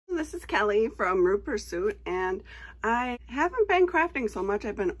this is Kelly from Root Pursuit, and I haven't been crafting so much,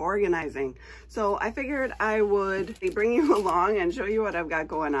 I've been organizing. So I figured I would bring you along and show you what I've got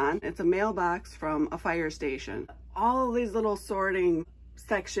going on. It's a mailbox from a fire station. All of these little sorting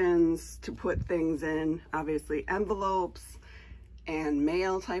sections to put things in, obviously envelopes and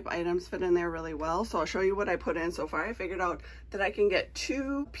mail type items fit in there really well. So I'll show you what I put in so far. I figured out that I can get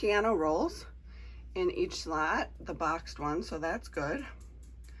 2 piano rolls in each slot, the boxed one, so that's good.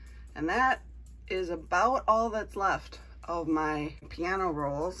 And that is about all that's left of my piano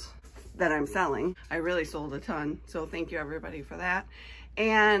rolls that I'm selling. I really sold a ton, so thank you everybody for that.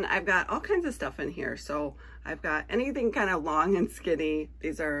 And I've got all kinds of stuff in here. So I've got anything kind of long and skinny.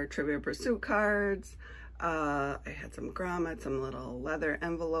 These are Trivia Pursuit cards. I had some grommets, some little leather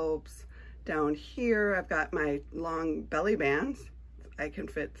envelopes. Down here, I've got my long belly bands. I can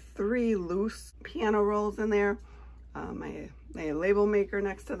fit 3 loose piano rolls in there. My label maker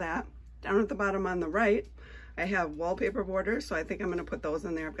next to that. Down at the bottom on the right, I have wallpaper borders, so I think I'm going to put those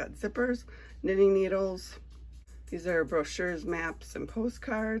in there. I've got zippers, knitting needles. These are brochures, maps, and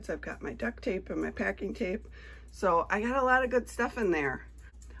postcards. I've got my duct tape and my packing tape. So I got a lot of good stuff in there.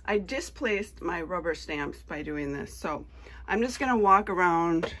 I displaced my rubber stamps by doing this, so I'm just going to walk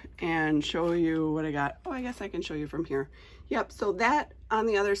around and show you what I got. Oh, I guess I can show you from here. Yep, so that on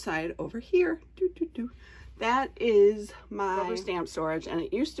the other side over here, that is my rubber stamp storage, and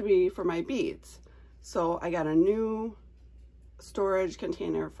it used to be for my beads. So I got a new storage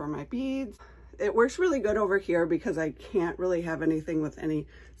container for my beads. It works really good over here because I can't really have anything with any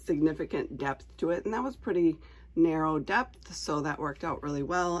significant depth to it, and that was pretty narrow depth, so that worked out really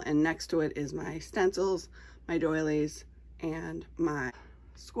well. And next to it is my stencils, my doilies, and my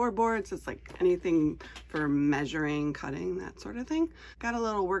scoreboards. It's like anything for measuring, cutting, that sort of thing. Got a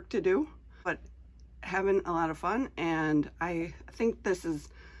little work to do, but having a lot of fun, and I think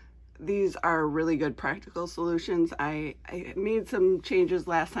these are really good practical solutions. I made some changes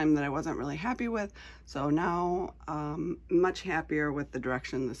last time that I wasn't really happy with, so now much happier with the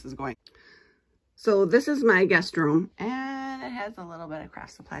direction this is going. So this is my guest room, and it has a little bit of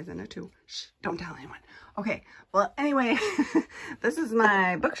craft supplies in it too. Shh, don't tell anyone. Okay, well anyway, this is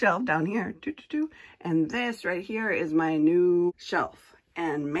my bookshelf down here, and this right here is my new shelf.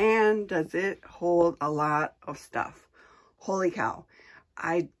 And man, does it hold a lot of stuff. Holy cow.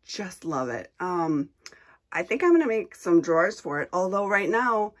 I just love it. I think I'm going to make some drawers for it. Although right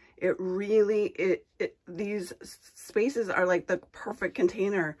now, these spaces are like the perfect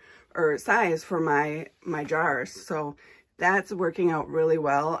container or size for my jars. So that's working out really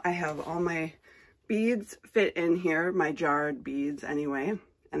well. I have all my beads fit in here, my jarred beads anyway.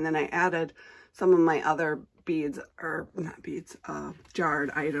 And then I added some of my other beads, or not beads, jarred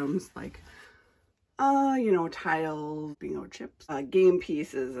items like, you know, tiles, bingo chips, game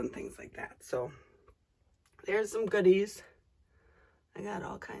pieces, and things like that. So there's some goodies. I got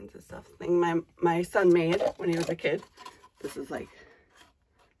all kinds of stuff. Thing my son made when he was a kid. This is like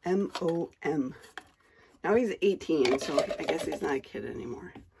M-O-M. Now he's 18, so I guess he's not a kid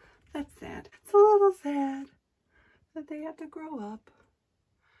anymore. That's sad. It's a little sad that they have to grow up.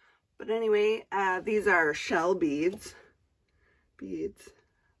 But anyway, these are shell beads. These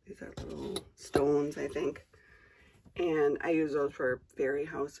are little stones, I think. And I use those for fairy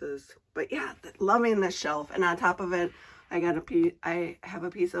houses. But yeah, loving this shelf. And on top of it, I have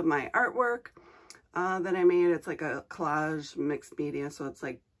a piece of my artwork that I made. It's like a collage mixed media. So it's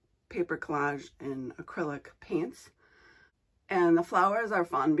like paper collage and acrylic paints. And the flowers are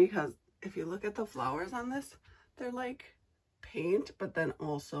fun because if you look at the flowers on this, they're like paint, but then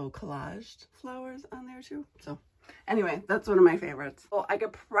also collaged flowers on there too. So anyway, that's one of my favorites. So I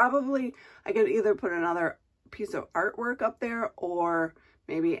could either put another piece of artwork up there or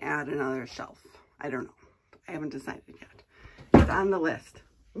maybe add another shelf. I don't know. I haven't decided yet. It's on the list.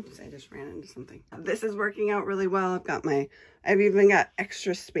 Oops, I just ran into something. This is working out really well. I've even got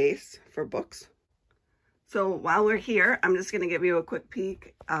extra space for books. So while we're here, I'm just going to give you a quick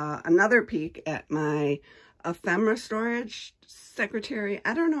peek, another peek at my Ephemera storage secretary.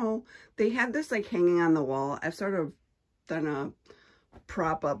 I don't know. They had this like hanging on the wall. I've sort of done a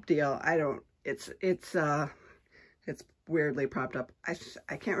prop up deal. It's weirdly propped up.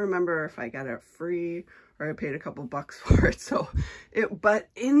 I can't remember if I got it free or I paid a couple bucks for it. So but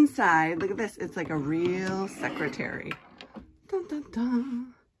inside, look at this. It's like a real secretary. Dun, dun,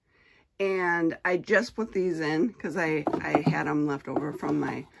 dun. And I just put these in because I had them left over from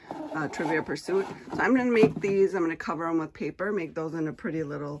my Trivia Pursuit. So I'm going to make these. I'm going to cover them with paper, make those into pretty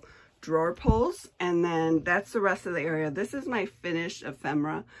little drawer pulls. And then that's the rest of the area. This is my finished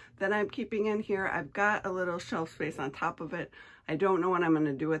ephemera that I'm keeping in here. I've got a little shelf space on top of it. I don't know what I'm going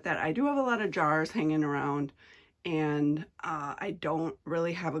to do with that. I do have a lot of jars hanging around, and I don't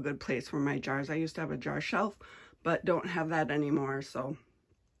really have a good place for my jars. I used to have a jar shelf, but don't have that anymore. So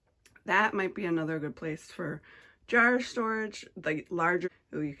that might be another good place for jar storage, like larger.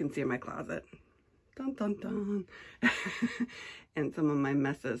 Oh, you can see in my closet. Dun, dun, dun. And some of my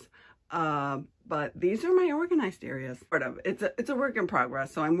messes. But these are my organized areas. Sort of. It's a work in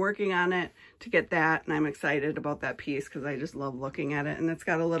progress. So I'm working on it to get that, and I'm excited about that piece because I just love looking at it. And it's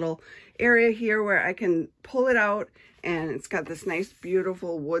got a little area here where I can pull it out, and it's got this nice,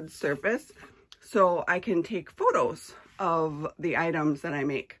 beautiful wood surface. So I can take photos of the items that I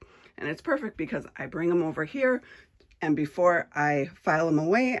make. And it's perfect because I bring them over here, and before I file them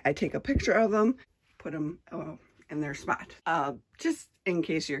away, I take a picture of them, put them in their spot. Just in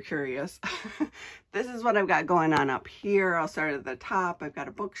case you're curious, this is what I've got going on up here. I'll start at the top. I've got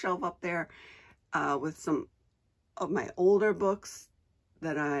a bookshelf up there with some of my older books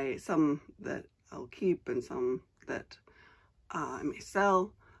that some that I'll keep and some that I may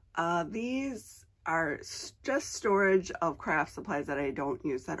sell. These are just storage of craft supplies that I don't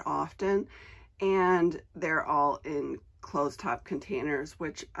use that often, and they're all in closed top containers,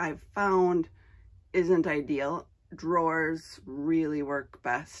 which I've found isn't ideal. Drawers really work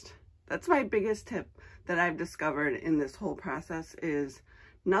best. That's my biggest tip that I've discovered in this whole process, is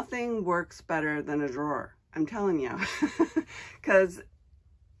nothing works better than a drawer. I'm telling you. Because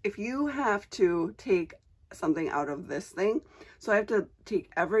if you have to take something out of this thing, so I have to take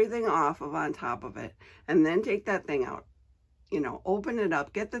everything off of on top of it, and then take that thing out, you know, open it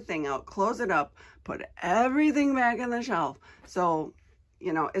up, get the thing out, close it up, put everything back in the shelf. So,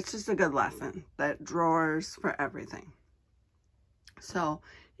 you know, it's just a good lesson that drawers for everything. So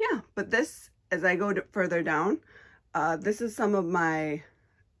yeah, but this, as I go further down, this is some of my,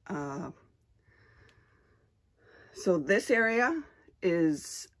 so this area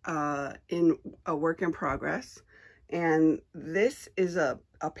is in a work in progress, and this is a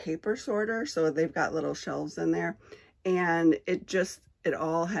paper sorter. So they've got little shelves in there, and it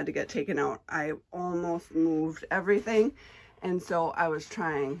all had to get taken out. I almost moved everything. And so I was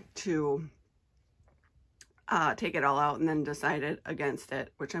trying to take it all out, and then decided against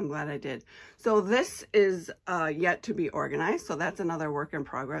it, which I'm glad I did. So this is yet to be organized. So that's another work in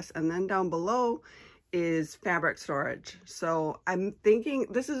progress. And then down below is fabric storage. So I'm thinking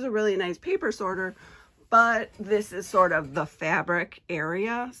this is a really nice paper sorter, but this is sort of the fabric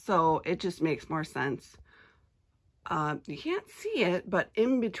area. So it just makes more sense. You can't see it, but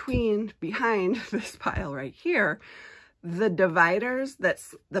in between, behind this pile right here, the dividers that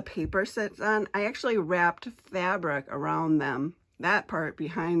the paper sits on, I actually wrapped fabric around them. That part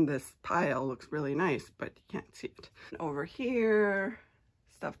behind this pile looks really nice, but you can't see it. Over here,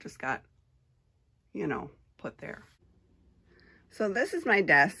 stuff just got, you know, put there. So this is my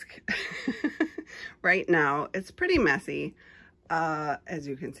desk right now. It's pretty messy, as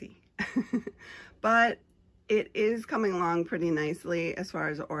you can see, but it is coming along pretty nicely as far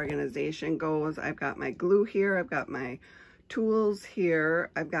as organization goes. I've got my glue here. I've got my tools here.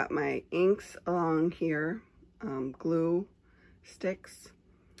 I've got my inks along here, glue sticks.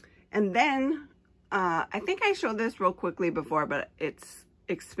 And then I think I showed this real quickly before, but it's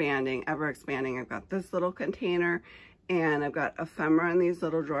expanding, ever expanding. I've got this little container, and I've got ephemera in these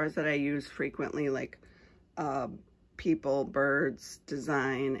little drawers that I use frequently, like people, birds,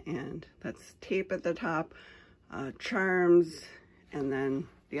 design, and that's tape at the top. Charms, and then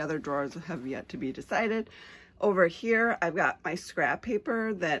the other drawers have yet to be decided. Over here, I've got my scrap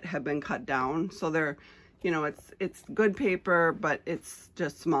paper that have been cut down. So they're, you know, it's good paper, but it's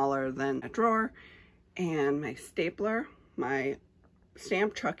just smaller than a drawer. And my stapler, my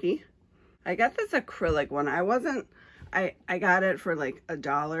stamp Chucky. I got this acrylic one. I got it for like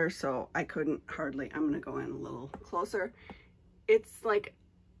 $1, so I couldn't hardly, I'm gonna go in a little closer. It's like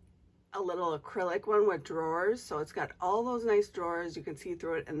a little acrylic one with drawers, so it's got all those nice drawers, you can see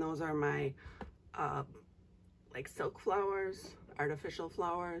through it, and those are my like silk flowers, artificial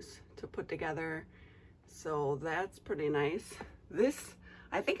flowers to put together. So that's pretty nice. This,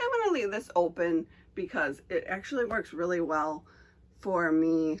 I think I'm gonna leave this open because it actually works really well for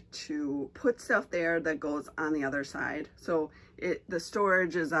me to put stuff there that goes on the other side. So the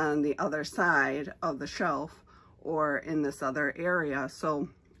storage is on the other side of the shelf or in this other area. So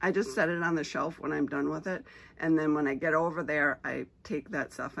I just set it on the shelf when I'm done with it. And then when I get over there, I take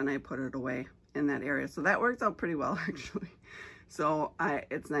that stuff and I put it away in that area. So that works out pretty well, actually. So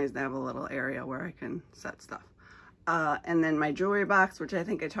it's nice to have a little area where I can set stuff. And then my jewelry box, which I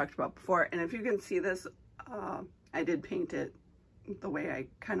think I talked about before. And if you can see this, I did paint it the way I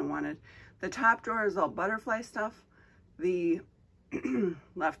kind of wanted. The top drawer is all butterfly stuff. The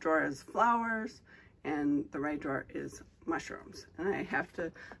left drawer is flowers, and the right drawer is mushrooms. And I have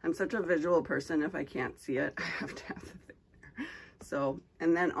to, I'm such a visual person, if I can't see it, I have to have the thing there. So,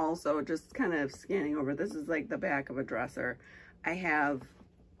 and then also just kind of scanning over, this is like the back of a dresser. I have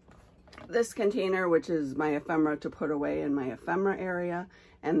this container, which is my ephemera to put away in my ephemera area.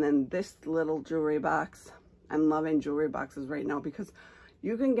 And then this little jewelry box. I'm loving jewelry boxes right now because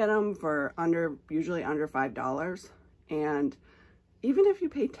you can get them for usually under $5. And even if you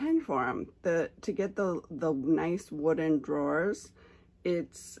pay $10 for them, to get the nice wooden drawers,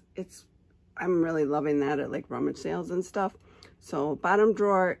 I'm really loving that at like rummage sales and stuff. So bottom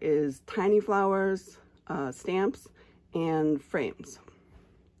drawer is tiny flowers, stamps, and frames.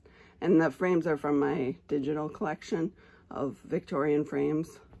 And the frames are from my digital collection of Victorian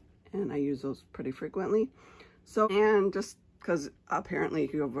frames, and I use those pretty frequently. So, and just because apparently you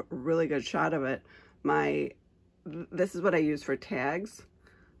can have a really good shot of it, this is what I use for tags,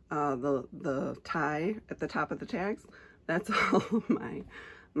 the tie at the top of the tags. That's all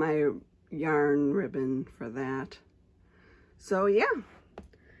my yarn ribbon for that. So yeah,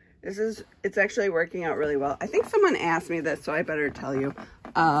 it's actually working out really well. I think someone asked me this, so I better tell you.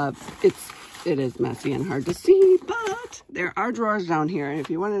 It is messy and hard to see, but there are drawers down here, and if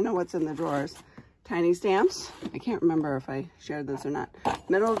you want to know what's in the drawers, tiny stamps. I can't remember if I shared this or not.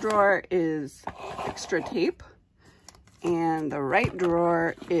 Middle drawer is extra tape, and the right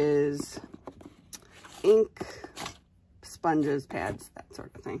drawer is ink, sponges, pads, that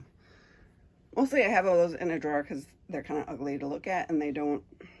sort of thing. Mostly I have all those in a drawer because they're kind of ugly to look at, and they don't,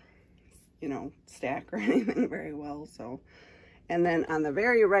 you know, stack or anything very well, so. And then on the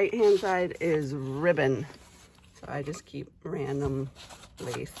very right hand side is ribbon. So I just keep random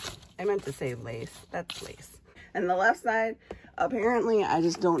lace. I meant to say lace, that's lace. And the left side, apparently I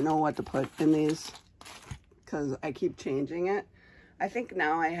just don't know what to put in these because I keep changing it. I think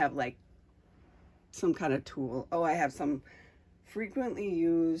now I have like some kind of tool. Oh, I have some frequently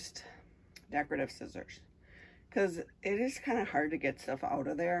used decorative scissors because it is kind of hard to get stuff out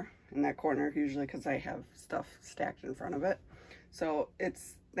of there in that corner, usually because I have stuff stacked in front of it. So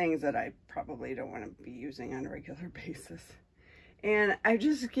it's things that I probably don't want to be using on a regular basis. And I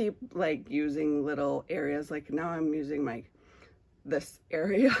just keep like using little areas. Like now I'm using this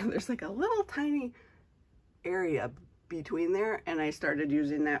area. There's like a little tiny area between there, and I started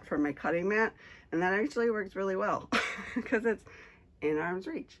using that for my cutting mat, and that actually works really well because it's in arm's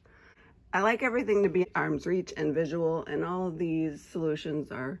reach. I like everything to be arm's reach and visual, and all of these solutions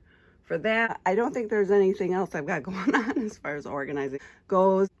are for that. I don't think there's anything else I've got going on as far as organizing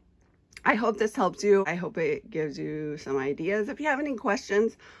goes. I hope this helps you. I hope it gives you some ideas. If you have any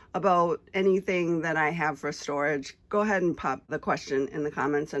questions about anything that I have for storage, go ahead and pop the question in the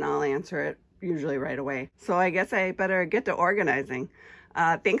comments and I'll answer it usually right away. So I guess I better get to organizing.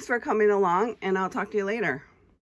 Thanks for coming along, and I'll talk to you later.